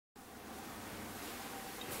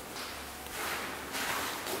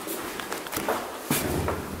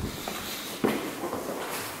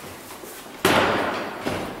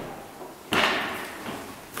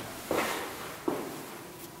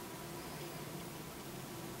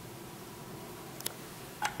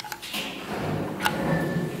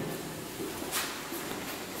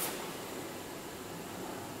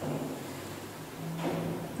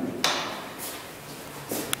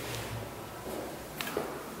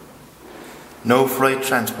No freight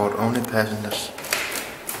transport, only passengers.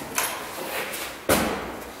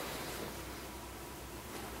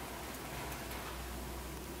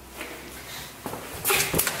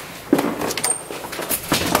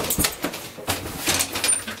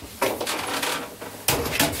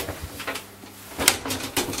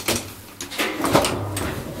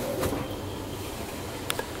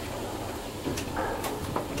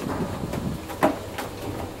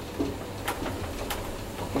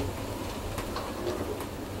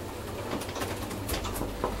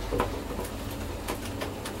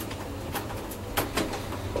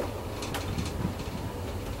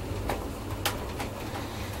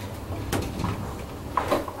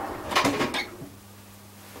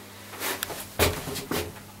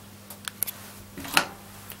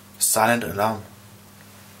 Silent alarm.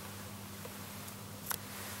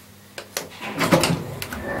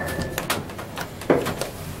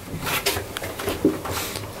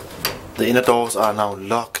 The inner doors are now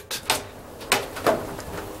locked.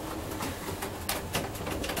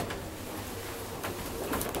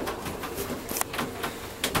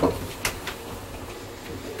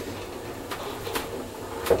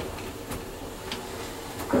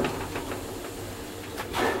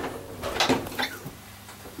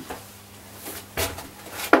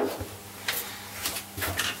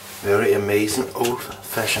 Very amazing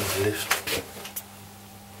old-fashioned lift.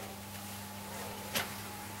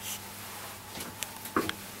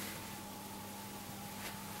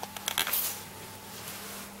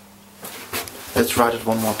 Let's write it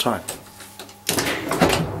one more time.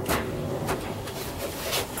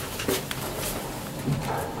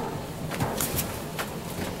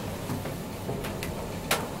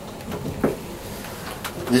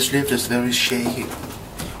 This lift is very shaky.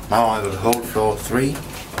 Now I will hold floor 3.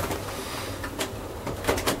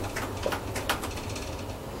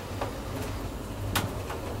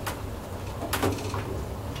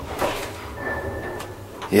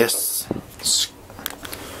 Yes,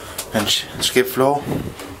 and skip floor.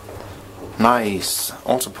 Nice,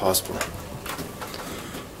 also possible.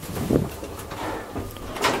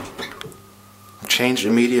 Change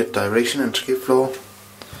immediate direction and skip floor.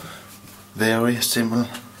 Very simple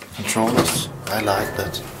controllers. I like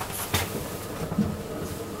that.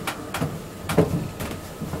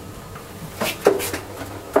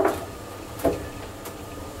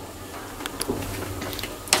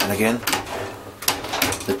 And again,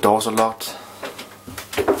 the doors are locked.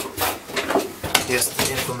 Here's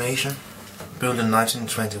the information. Built in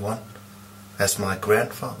 1921 as my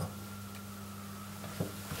grandfather.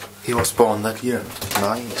 He was born that year.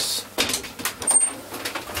 Nice.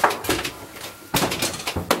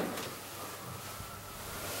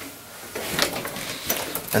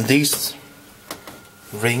 And these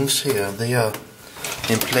rings here, they are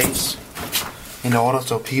in place in order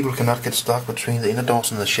so people cannot get stuck between the inner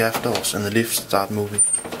doors and the shaft doors and the lift start moving.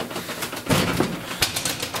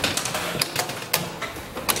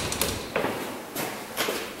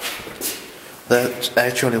 That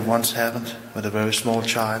actually once happened with a very small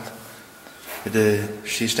child.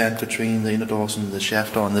 She stand between the inner doors and the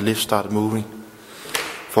shaft door and the lift started moving.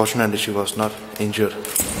 Fortunately she was not injured.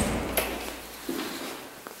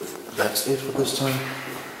 That's it for this time.